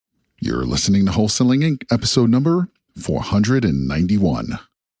You're listening to Wholesaling Inc., episode number 491.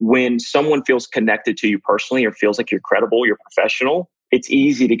 When someone feels connected to you personally or feels like you're credible, you're professional, it's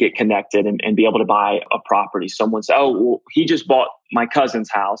easy to get connected and be able to buy a property. Someone says, oh, well, he just bought my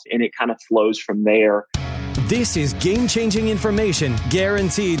cousin's house, and it kind of flows from there. This is game-changing information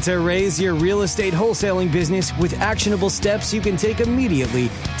guaranteed to raise your real estate wholesaling business with actionable steps you can take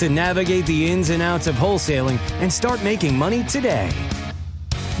immediately to navigate the ins and outs of wholesaling and start making money today.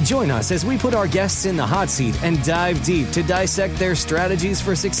 Join us as we put our guests in the hot seat and dive deep to dissect their strategies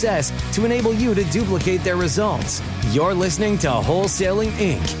for success to enable you to duplicate their results. You're listening to Wholesaling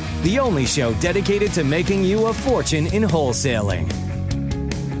Inc., the only show dedicated to making you a fortune in wholesaling.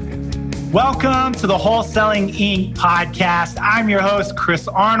 Welcome to the Wholesaling Inc. podcast. I'm your host, Chris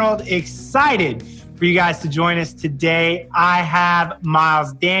Arnold. Excited for you guys to join us today. I have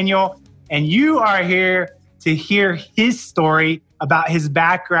Miles Daniel, and you are here to hear his story about his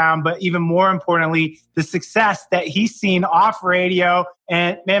background, but even more importantly, the success that he's seen off radio.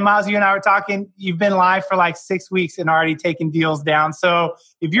 And man, Miles, you and I were talking, you've been live for like 6 weeks and already taking deals down. So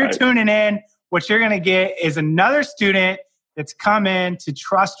if you're tuning in, what you're going to get is another student that's come in to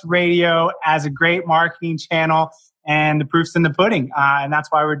trust radio as a great marketing channel, and the proof's in the pudding. And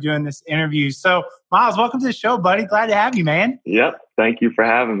that's why we're doing this interview. So Miles, welcome to the show, buddy. Glad to have you, man. Yep. Thank you for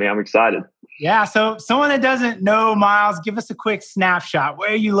having me. I'm excited. Yeah. So someone that doesn't know Miles, give us a quick snapshot.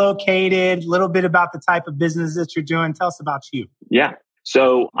 Where are you located? A little bit about the type of business that you're doing. Tell us about you. Yeah.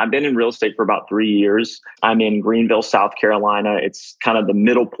 So I've been in real estate for about 3 years. I'm in Greenville, South Carolina. It's kind of the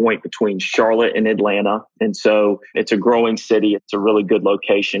middle point between Charlotte and Atlanta. And so it's a growing city. It's a really good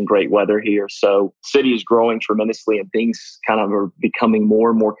location, great weather here. So the city is growing tremendously and things kind of are becoming more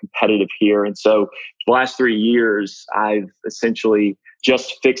and more competitive here. And so the last 3 years, I've essentially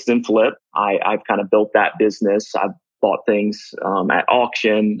just fixed and flipped. I've kind of built that business. I've bought things at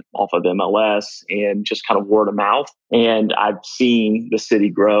auction off of MLS and just kind of word of mouth. And I've seen the city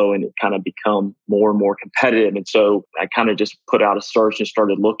grow and it kind of become more and more competitive. And so I kind of just put out a search and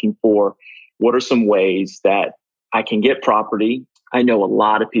started looking for what are some ways that I can get property. I know a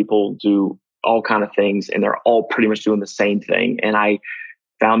lot of people do all kind of things and they're all pretty much doing the same thing. And I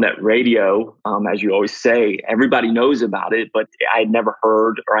found that radio, as you always say, everybody knows about it, but I had never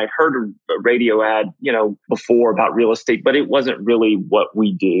heard, or I'd heard a radio ad, before about real estate, but it wasn't really what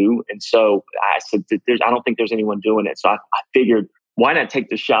we do. And so I said, I don't think there's anyone doing it. So I figured, why not take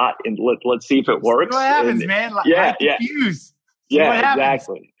the shot and let's see if it works. See what happens, man. Yeah.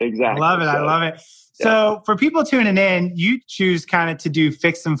 Exactly. I love it. So for people tuning in, you choose kind of to do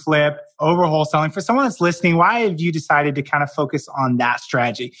fix and flip over wholesaling. For someone that's listening, why have you decided to kind of focus on that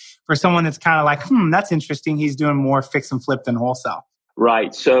strategy? For someone that's kind of like, that's interesting. He's doing more fix and flip than wholesale.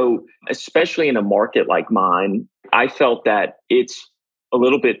 Right. So especially in a market like mine, I felt that it's a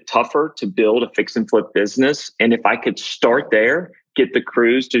little bit tougher to build a fix and flip business. And if I could start there, get the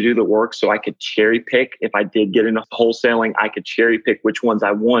crews to do the work so I could cherry pick. If I did get into wholesaling, I could cherry pick which ones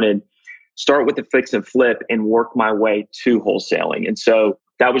I wanted, start with the fix and flip and work my way to wholesaling. And so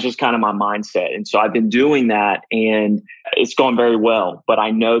that was just kind of my mindset. And so I've been doing that and it's gone very well. But I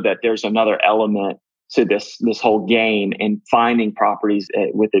know that there's another element to this whole game, and finding properties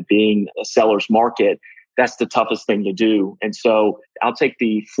with it being a seller's market. That's the toughest thing to do. And so I'll take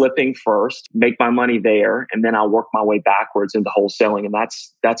the flipping first, make my money there, and then I'll work my way backwards into wholesaling. And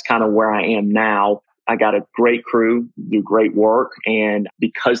that's kind of where I am now. I got a great crew, do great work. And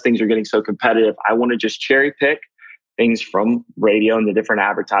because things are getting so competitive, I want to just cherry pick things from radio and the different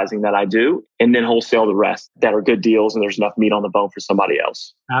advertising that I do, and then wholesale the rest that are good deals and there's enough meat on the bone for somebody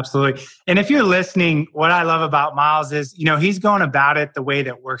else. Absolutely. And if you're listening, what I love about Miles is, he's going about it the way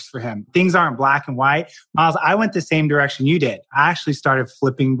that works for him. Things aren't black and white. Miles, I went the same direction you did. I actually started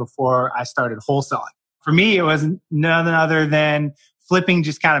flipping before I started wholesaling. For me, it was none other than flipping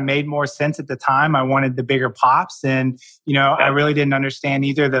just kind of made more sense at the time. I wanted the bigger pops. And, I really didn't understand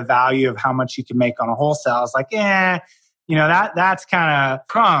either the value of how much you can make on a wholesale. I was like, that's kind of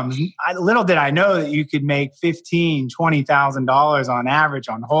crumbs. Little did I know that you could make $15,000, $20,000 on average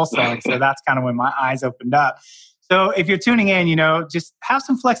on wholesaling. So that's kind of when my eyes opened up. So if you're tuning in, just have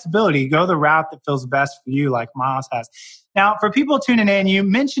some flexibility. Go the route that feels best for you, like Miles has. Now, for people tuning in, you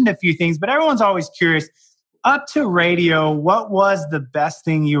mentioned a few things, but everyone's always curious. Up to radio, what was the best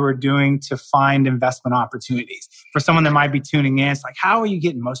thing you were doing to find investment opportunities? For someone that might be tuning in, it's like, how are you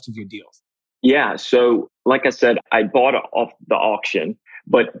getting most of your deals? Yeah. So like I said, I bought it off the auction.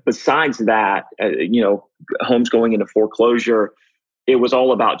 But besides that, homes going into foreclosure, it was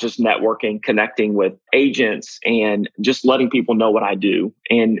all about just networking, connecting with agents, and just letting people know what I do.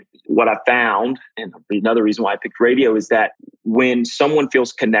 And what I found, and another reason why I picked radio, is that when someone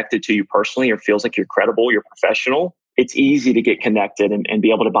feels connected to you personally or feels like you're credible, you're professional, it's easy to get connected and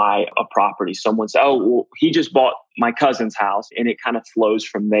be able to buy a property. Someone says, oh, well, he just bought my cousin's house, and it kind of flows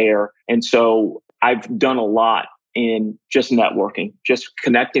from there. And so I've done a lot in just networking, just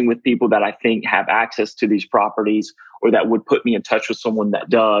connecting with people that I think have access to these properties or that would put me in touch with someone that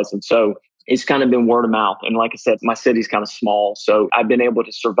does. And so it's kind of been word of mouth. And like I said, my city's kind of small, so I've been able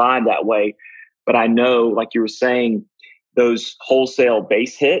to survive that way. But I know, like you were saying, those wholesale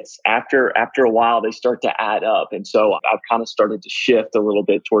base hits, after a while, they start to add up. And so I've kind of started to shift a little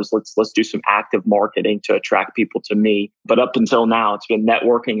bit towards let's do some active marketing to attract people to me. But up until now, it's been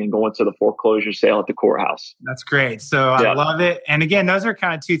networking and going to the foreclosure sale at the courthouse. That's great. So I love it. And again, those are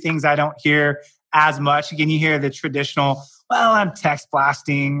kind of two things I don't hear as much. Again, you hear the traditional, well, I'm text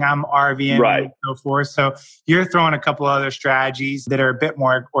blasting, I'm RVing, right, and so forth. So you're throwing a couple other strategies that are a bit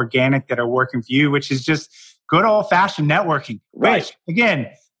more organic that are working for you, which is just good old-fashioned networking. Right. Which, again,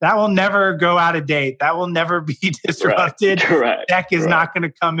 that will never go out of date. That will never be disrupted. Right. Correct. Tech is not going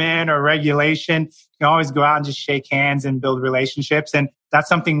to come in, or regulation. You can always go out and just shake hands and build relationships. And that's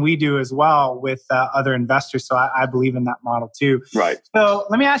something we do as well with other investors. So I believe in that model too. Right. So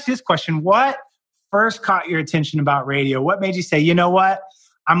let me ask you this question. What first caught your attention about radio? What made you say, you know what?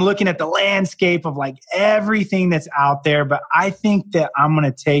 I'm looking at the landscape of like everything that's out there, but I think that I'm going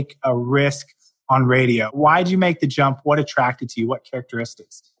to take a risk on radio. Why did you make the jump? What attracted to you? What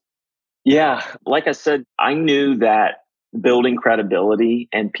characteristics? Yeah, like I said, I knew that building credibility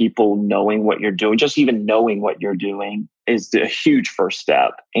and people knowing what you're doing, just even knowing what you're doing, is a huge first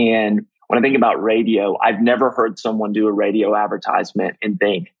step. And when I think about radio, I've never heard someone do a radio advertisement and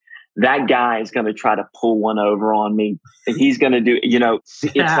think, that guy is going to try to pull one over on me. And he's going to do, it's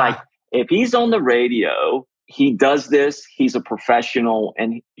like, if he's on the radio, he does this, he's a professional,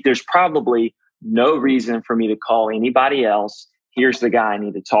 and there's probably no reason for me to call anybody else. Here's the guy I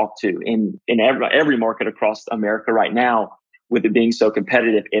need to talk to. In every market across America right now, with it being so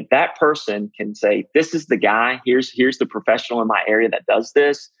competitive, if that person can say, this is the guy, here's the professional in my area that does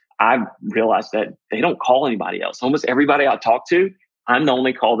this, I've realized that they don't call anybody else. Almost everybody I talk to, I'm the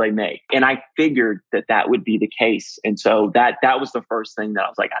only call they make. And I figured that would be the case. And so that was the first thing that I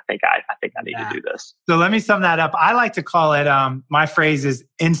was like, I think I need to do this. So let me sum that up. I like to call it, my phrase is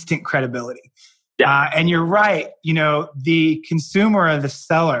instant credibility. Yeah. And you're right. The consumer or the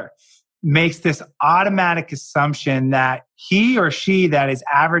seller makes this automatic assumption that he or she that is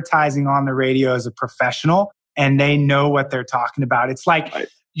advertising on the radio is a professional and they know what they're talking about. It's like, right,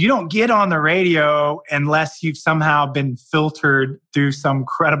 you don't get on the radio unless you've somehow been filtered through some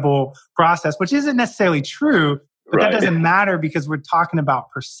credible process, which isn't necessarily true, but right, that doesn't matter because we're talking about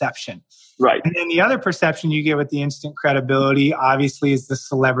perception. Right. And then the other perception you get with the instant credibility, obviously, is the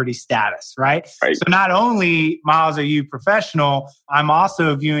celebrity status, right? So not only, Miles, are you professional, I'm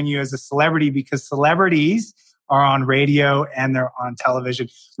also viewing you as a celebrity because celebrities are on radio and they're on television.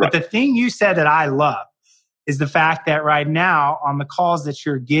 But the thing you said that I love is the fact that right now on the calls that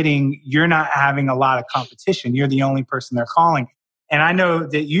you're getting, you're not having a lot of competition. You're the only person they're calling. And I know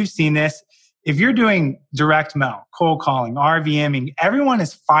that you've seen this. If you're doing direct mail, cold calling, RVMing, everyone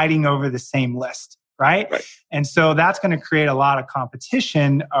is fighting over the same list, right? And so that's going to create a lot of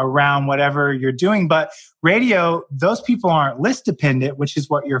competition around whatever you're doing. But radio, those people aren't list dependent, which is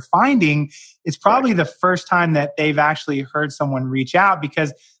what you're finding. It's probably the first time that they've actually heard someone reach out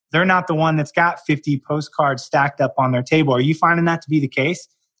because they're not the one that's got 50 postcards stacked up on their table. Are you finding that to be the case?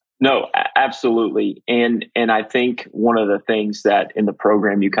 No, absolutely. And I think one of the things that in the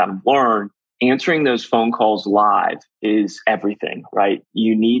program you kind of learn, answering those phone calls live is everything, right?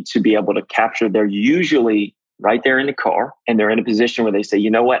 You need to be able to capture, they're usually right there in the car and they're in a position where they say,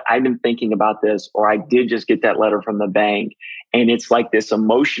 you know what, I've been thinking about this, or I did just get that letter from the bank. And it's like this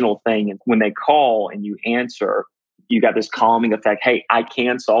emotional thing. And when they call and you answer, you got this calming effect. Hey, I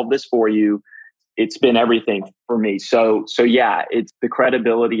can solve this for you. It's been everything for me. So yeah, it's the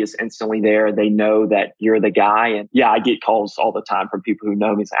credibility is instantly there. They know that you're the guy. And yeah, I get calls all the time from people who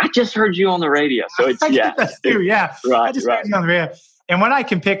know me. Say, I just heard you on the radio. So it's, yeah. Right, I just heard you on the radio. And what I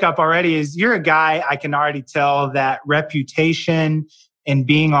can pick up already is you're a guy, I can already tell that reputation and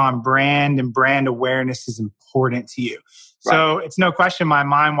being on brand and brand awareness is important to you. So it's no question in my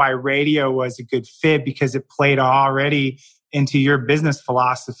mind why radio was a good fit because it played already into your business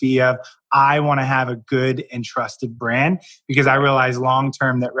philosophy of, I want to have a good and trusted brand because I realize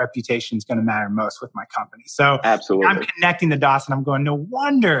long-term that reputation is going to matter most with my company. So absolutely, I'm connecting the dots and I'm going, no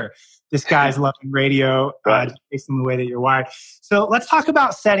wonder this guy's loving radio based on the way that you're wired. So let's talk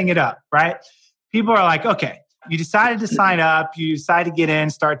about setting it up, right? People are like, okay, you decided to sign up, you decided to get in,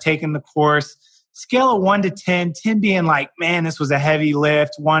 start taking the course. Scale of 1 to 10, 10 being like, man, this was a heavy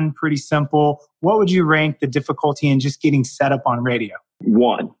lift, 1 pretty simple. What would you rank the difficulty in just getting set up on radio?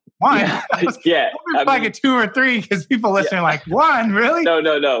 1. Yeah. Like a 2 or 3 because people listening are like, 1, really?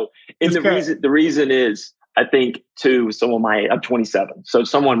 No. And the reason is, I think to I'm 27. So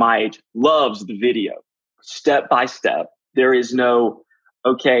someone my age loves the video step by step. There is no,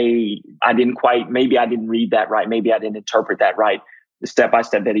 okay, maybe I didn't read that right. Maybe I didn't interpret that right. The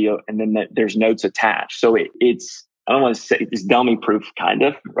step-by-step video, and then there's notes attached. So it's, I don't want to say it's dummy proof, kind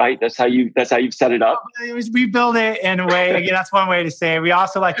of, right? That's how you've set it up. We build it in a way. Again, that's one way to say it. We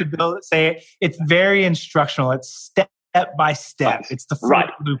also like to say it. It's very instructional. It's step by step. It's the full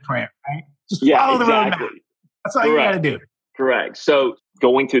blueprint, right? Just follow the roadmap. That's all you got to do. Correct. So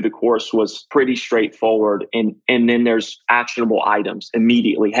going through the course was pretty straightforward. And then there's actionable items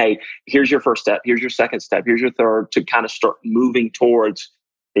immediately. Hey, here's your first step. Here's your second step. Here's your third, to kind of start moving towards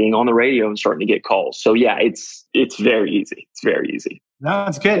being on the radio and starting to get calls. So yeah, it's very easy. It's very easy. No,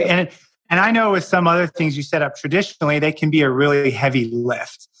 it's good. And I know with some other things you set up traditionally, they can be a really heavy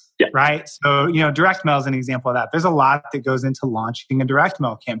lift. Yeah. Right. So, direct mail is an example of that. There's a lot that goes into launching a direct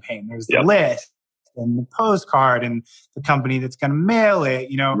mail campaign. There's the list and the postcard and the company that's going to mail it.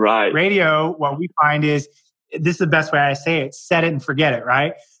 Radio, what we find is, this is the best way I say it, set it and forget it,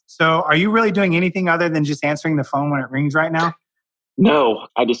 right? So are you really doing anything other than just answering the phone when it rings right now? No,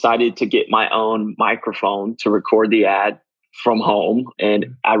 I decided to get my own microphone to record the ad from home,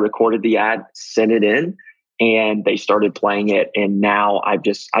 and I recorded the ad, sent it in, and they started playing it. And now I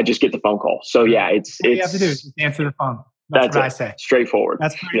just get the phone call. So yeah, it's all you have to do is just answer the phone. That's what I say. Straightforward.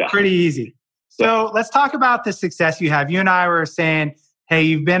 That's pretty easy. So let's talk about the success you have. You and I were saying, hey,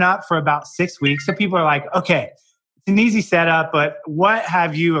 you've been up for about 6 weeks. So people are like, okay, it's an easy setup, but what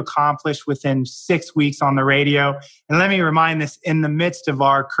have you accomplished within 6 weeks on the radio? And let me remind this, in the midst of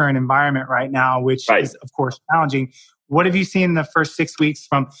our current environment right now, which is, of course, challenging. What have you seen in the first 6 weeks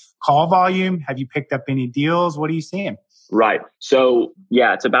from call volume? Have you picked up any deals? What are you seeing? Right. So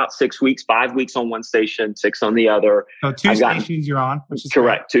yeah, it's about 6 weeks, 5 weeks on one station, 6 on the other. So two stations you're on, which is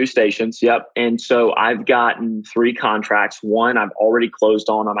correct. Great. 2 stations. Yep. And so I've gotten 3 contracts. 1 I've already closed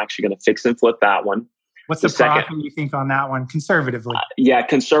on. I'm actually going to fix and flip that one. What's the profit you think on that one conservatively?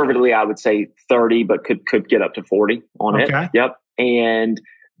 Conservatively, I would say 30, but could get up to 40 on it. Yep. And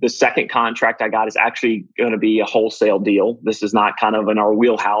the second contract I got is actually going to be a wholesale deal. This is not kind of in our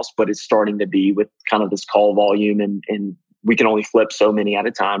wheelhouse, but it's starting to be with kind of this call volume, and we can only flip so many at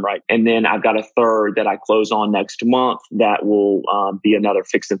a time, right? And then I've got a third that I close on next month that will be another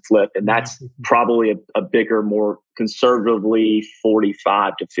fix and flip. And that's probably a bigger, more conservatively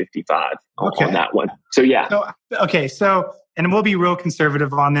 45 to 55 on that one. So yeah. So, and we'll be real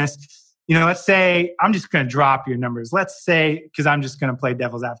conservative on this. Let's say, I'm just going to drop your numbers. Let's say, because I'm just going to play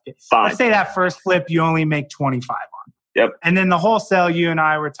devil's advocate. Fine. Let's say that first flip, you only make 25 on. Yep. And then the wholesale, you and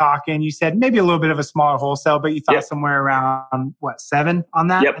I were talking, you said maybe a little bit of a smaller wholesale, but you thought somewhere around, 7 on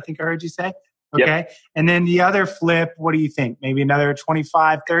that? Yep. I think I heard you say. Okay. Yep. And then the other flip, what do you think? Maybe another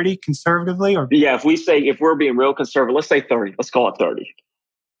 25, 30 conservatively? Or yeah, if we're being real conservative, let's say 30. Let's call it 30.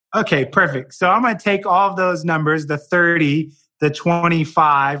 Okay, perfect. So I'm going to take all of those numbers, the 30, the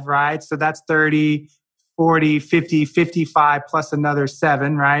 25, right? So that's 30, 40, 50, 55 plus another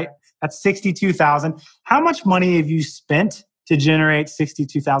 7, right? That's $62,000. How much money have you spent to generate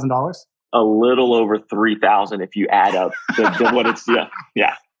 $62,000? A little over 3,000 if you add up what it's,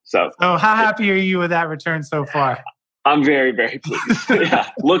 yeah. So how happy are you with that return so far? I'm very, very pleased.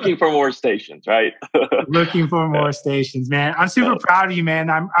 Looking for more stations, right? Looking for more stations, man. I'm super proud of you, man.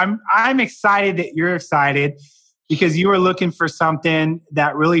 I'm excited that you're excited, because you were looking for something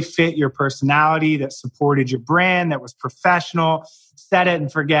that really fit your personality, that supported your brand, that was professional, set it and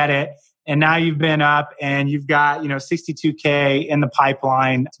forget it. And now you've been up and you've got, $62K in the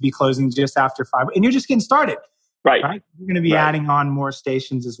pipeline to be closing just after 5. And you're just getting started. Right. You're going to be adding on more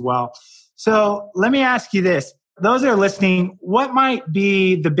stations as well. So let me ask you this. Those that are listening, what might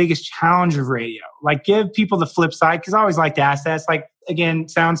be the biggest challenge of radio? Like, give people the flip side, because I always like to ask that. It's like, again,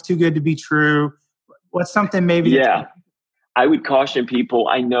 sounds too good to be true. What's something maybe? Yeah. I would caution people.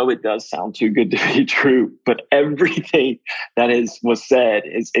 I know it does sound too good to be true, but everything that was said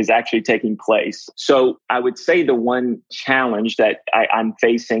is actually taking place. So I would say the one challenge that I'm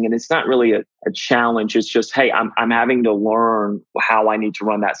facing, and it's not really a challenge, it's just, hey, I'm having to learn how I need to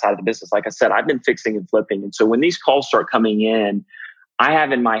run that side of the business. Like I said, I've been fixing and flipping. And so when these calls start coming in, I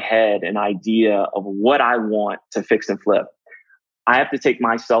have in my head an idea of what I want to fix and flip. I have to take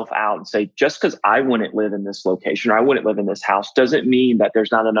myself out and say, just because I wouldn't live in this location or I wouldn't live in this house doesn't mean that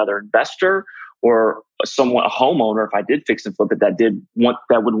there's not another investor or a homeowner, if I did fix and flip it,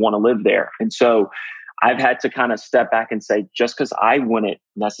 that would want to live there. And so I've had to kind of step back and say, just because I wouldn't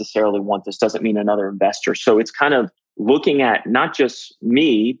necessarily want this doesn't mean another investor. So it's kind of looking at not just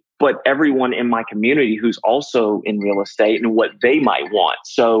me, but everyone in my community who's also in real estate and what they might want.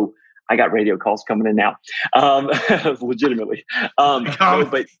 So I got radio calls coming in now, legitimately.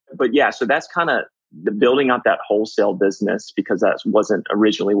 But yeah, so that's kind of the building up that wholesale business, because that wasn't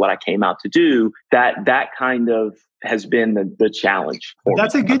originally what I came out to do. That kind of has been the challenge.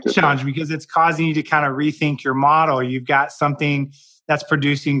 That's a good challenge because it's causing you to kind of rethink your model. You've got something that's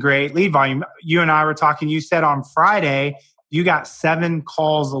producing great lead volume. You and I were talking, you said on Friday, you got 7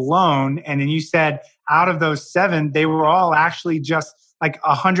 calls alone. And then you said out of those 7, they were all actually just like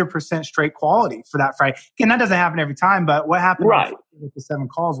 100% straight quality for that Friday. Again, that doesn't happen every time, but what happened with the 7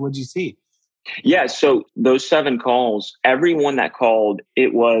 calls? What did you see? Yeah, so those 7 calls, everyone that called,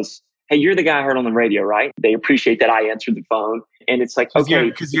 it was, hey, you're the guy I heard on the radio, right? They appreciate that I answered the phone. And it's like, okay.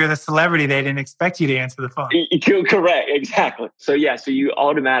 Because you're the celebrity, they didn't expect you to answer the phone. Correct, exactly. So yeah, so you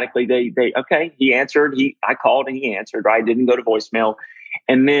automatically, okay, he answered, I called and he answered, right? Didn't go to voicemail.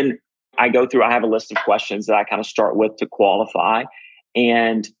 And then I have a list of questions that I kind of start with to qualify.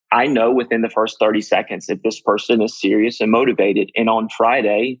 And I know within the first 30 seconds if this person is serious and motivated. And on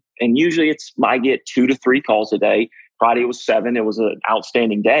Friday, and usually I get 2 to 3 calls a day. Friday was 7. It was an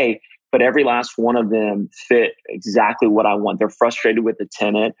outstanding day, but every last one of them fit exactly what I want. They're frustrated with the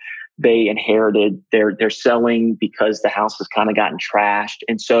tenant. They inherited, they're selling because the house has kind of gotten trashed.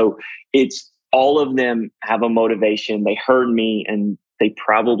 And so it's all of them have a motivation. They heard me and they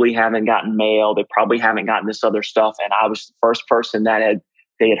probably haven't gotten mail. They probably haven't gotten this other stuff. And I was the first person that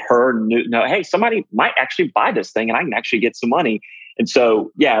they had heard and knew, hey, somebody might actually buy this thing and I can actually get some money. And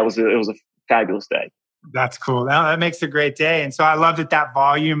so, yeah, it was a fabulous day. That's cool. That makes a great day. And so I love that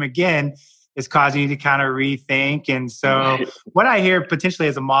volume again is causing you to kind of rethink. And so what I hear potentially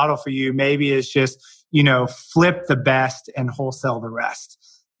as a model for you maybe is just, flip the best and wholesale the rest.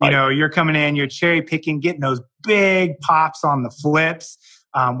 You're coming in, you're cherry picking, getting those big pops on the flips,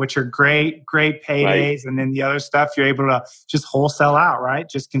 which are great paydays. Right. And then the other stuff, you're able to just wholesale out, right?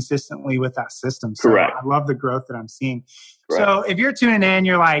 Just consistently with that system. So correct. I love the growth that I'm seeing. Correct. So if you're tuning in,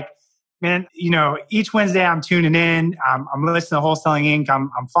 you're like, man, each Wednesday I'm tuning in. I'm listening to Wholesaling Inc. I'm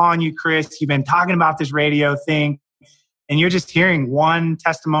following you, Chris. You've been talking about this radio thing and you're just hearing one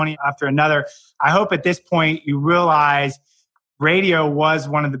testimony after another. I hope at this point you realize radio was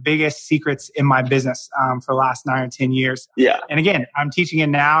one of the biggest secrets in my business for the last 9 or 10 years. Yeah. And again, I'm teaching it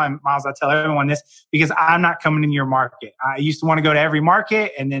now. And Miles, I tell everyone this because I'm not coming in your market. I used to want to go to every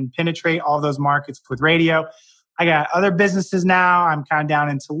market and then penetrate all those markets with radio. I got other businesses now. I'm kind of down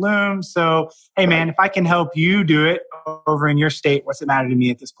in Tulum. So, hey, man, if I can help you do it over in your state, what's it matter to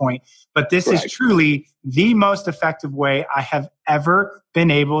me at this point? But this is truly the most effective way I have ever been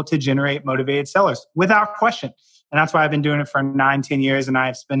able to generate motivated sellers without question. And that's why I've been doing it for 9, 10 years and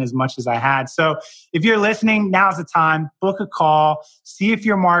I've spent as much as I had. So if you're listening, now's the time. Book a call. See if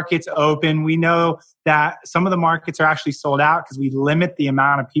your market's open. We know that some of the markets are actually sold out because we limit the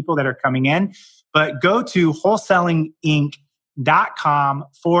amount of people that are coming in. But go to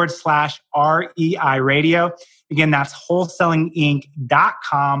wholesalinginc.com/REI radio. Again, that's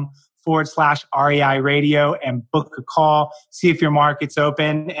wholesalinginc.com/REI radio and book a call. See if your market's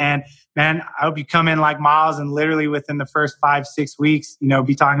open. And man, I hope you come in like Miles and literally within the first 5-6 weeks,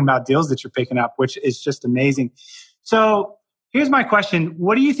 be talking about deals that you're picking up, which is just amazing. So here's my question.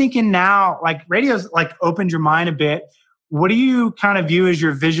 What are you thinking now? Like radio's like opened your mind a bit. What do you kind of view as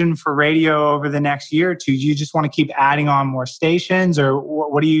your vision for radio over the next year or two? Do you just want to keep adding on more stations or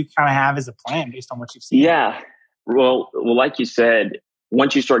what do you kind of have as a plan based on what you've seen? Yeah. Well, like you said,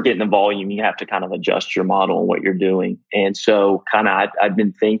 once you start getting the volume, you have to kind of adjust your model and what you're doing. And so kind of I've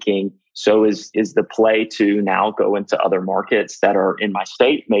been thinking, so is the play to now go into other markets that are in my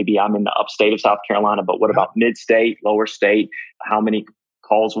state? Maybe I'm in the upstate of South Carolina, but what about mid-state, lower state? How many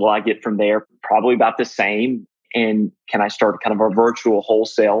calls will I get from there? Probably about the same. And can I start kind of a virtual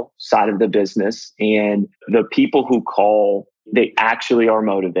wholesale side of the business? And the people who call They actually are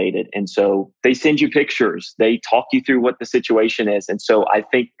motivated. And so they send you pictures. They talk you through what the situation is. And so I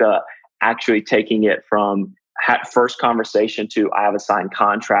think actually taking it from first conversation to I have a signed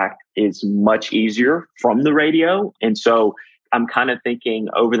contract is much easier from the radio. And so I'm kind of thinking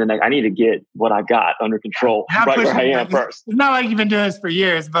over the next, I need to get what I got under control right where I am first. It's not like you've been doing this for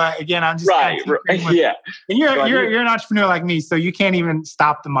years, but again, I'm just yeah. And you're an entrepreneur like me, so you can't even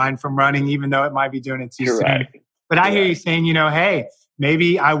stop the mind from running, even though it might be doing it too soon. But I hear you saying, hey,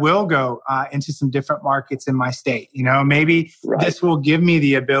 maybe I will go into some different markets in my state. Maybe this will give me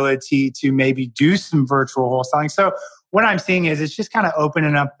the ability to maybe do some virtual wholesaling. So what I'm seeing is it's just kind of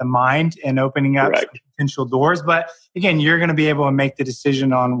opening up the mind and opening up some potential doors. But again, you're going to be able to make the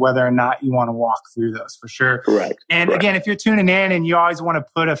decision on whether or not you want to walk through those for sure. Correct. And again, if you're tuning in and you always want to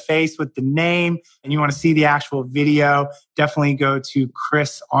put a face with the name and you want to see the actual video, definitely go to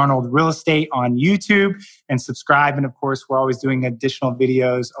Chris Arnold Real Estate on YouTube and subscribe. And of course, we're always doing additional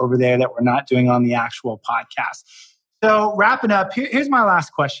videos over there that we're not doing on the actual podcast. So wrapping up, here's my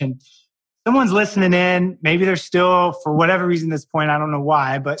last question. Someone's listening in, maybe they're still, for whatever reason at this point, I don't know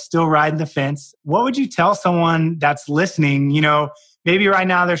why, but still riding the fence. What would you tell someone that's listening? Maybe right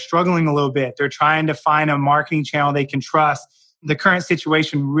now they're struggling a little bit. They're trying to find a marketing channel they can trust. The current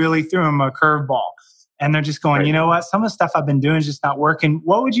situation really threw them a curveball. And they're just going, you know what? Some of the stuff I've been doing is just not working.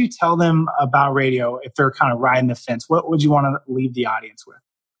 What would you tell them about radio if they're kind of riding the fence? What would you want to leave the audience with?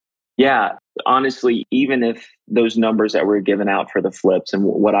 Yeah, honestly, even if those numbers that were given out for the flips and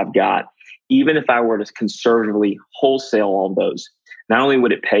what I've got, even if I were to conservatively wholesale all those, not only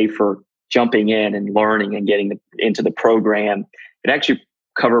would it pay for jumping in and learning and getting into the program, it actually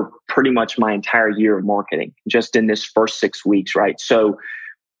cover pretty much my entire year of marketing just in this first 6 weeks, right? So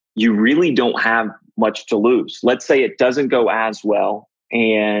you really don't have much to lose. Let's say it doesn't go as well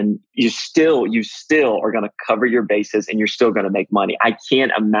and you still are going to cover your bases and you're still going to make money. I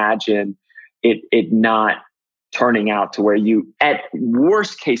can't imagine it not turning out to where you, at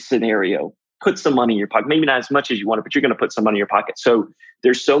worst case scenario, put some money in your pocket. Maybe not as much as you want it, but you're going to put some money in your pocket. So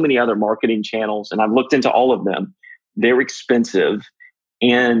there's so many other marketing channels, and I've looked into all of them. They're expensive,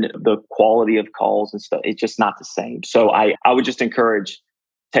 and the quality of calls and stuff, it's just not the same. So I would just encourage,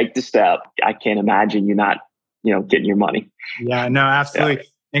 take the step. I can't imagine you not, getting your money. Yeah, no, absolutely. Yeah.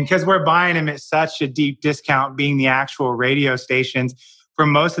 And because we're buying them at such a deep discount, being the actual radio stations, for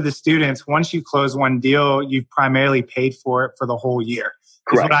most of the students, once you close one deal, you've primarily paid for it for the whole year.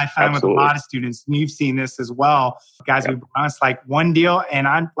 That's what I found with a lot of students. And you've seen this as well. Guys, we've been honest, like one deal and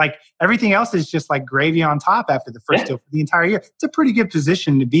I'm like, everything else is just like gravy on top after the first deal for the entire year. It's a pretty good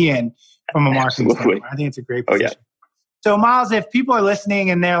position to be in from a marketing standpoint. I think it's a great position. So Miles, if people are listening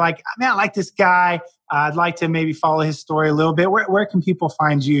and they're like, man, I like this guy. I'd like to maybe follow his story a little bit. Where can people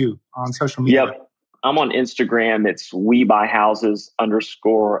find you on social media? Yep. I'm on Instagram. It's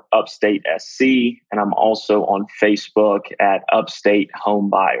WeBuyHouses_UpstateSC. And I'm also on Facebook at Upstate Home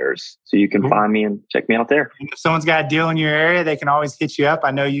Buyers. So you can find me and check me out there. And if someone's got a deal in your area, they can always hit you up.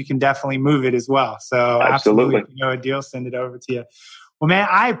 I know you can definitely move it as well. So absolutely. If you know a deal, send it over to you. Well, man,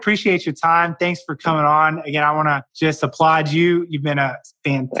 I appreciate your time. Thanks for coming on. Again, I want to just applaud you. You've been a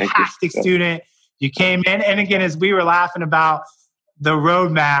fantastic student. You came in. And again, as we were laughing about the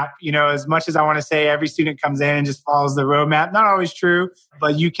roadmap, as much as I want to say every student comes in and just follows the roadmap, not always true,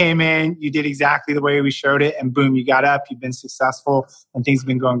 but you came in, you did exactly the way we showed it, and boom, you got up, you've been successful, and things have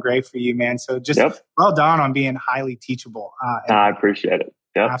been going great for you, man. So just well done on being highly teachable. I appreciate it.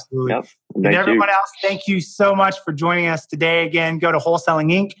 Yep. Absolutely. Yep. And everyone else, thank you so much for joining us today. Again, go to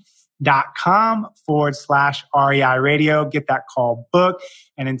wholesalinginc.com/REI radio. Get that call booked.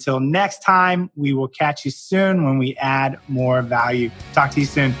 And until next time, we will catch you soon when we add more value. Talk to you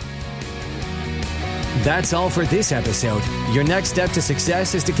soon. That's all for this episode. Your next step to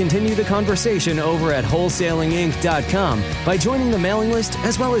success is to continue the conversation over at wholesalinginc.com by joining the mailing list,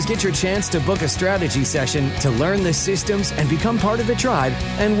 as well as get your chance to book a strategy session to learn the systems and become part of the tribe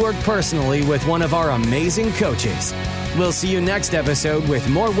and work personally with one of our amazing coaches. We'll see you next episode with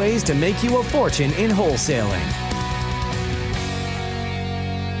more ways to make you a fortune in wholesaling.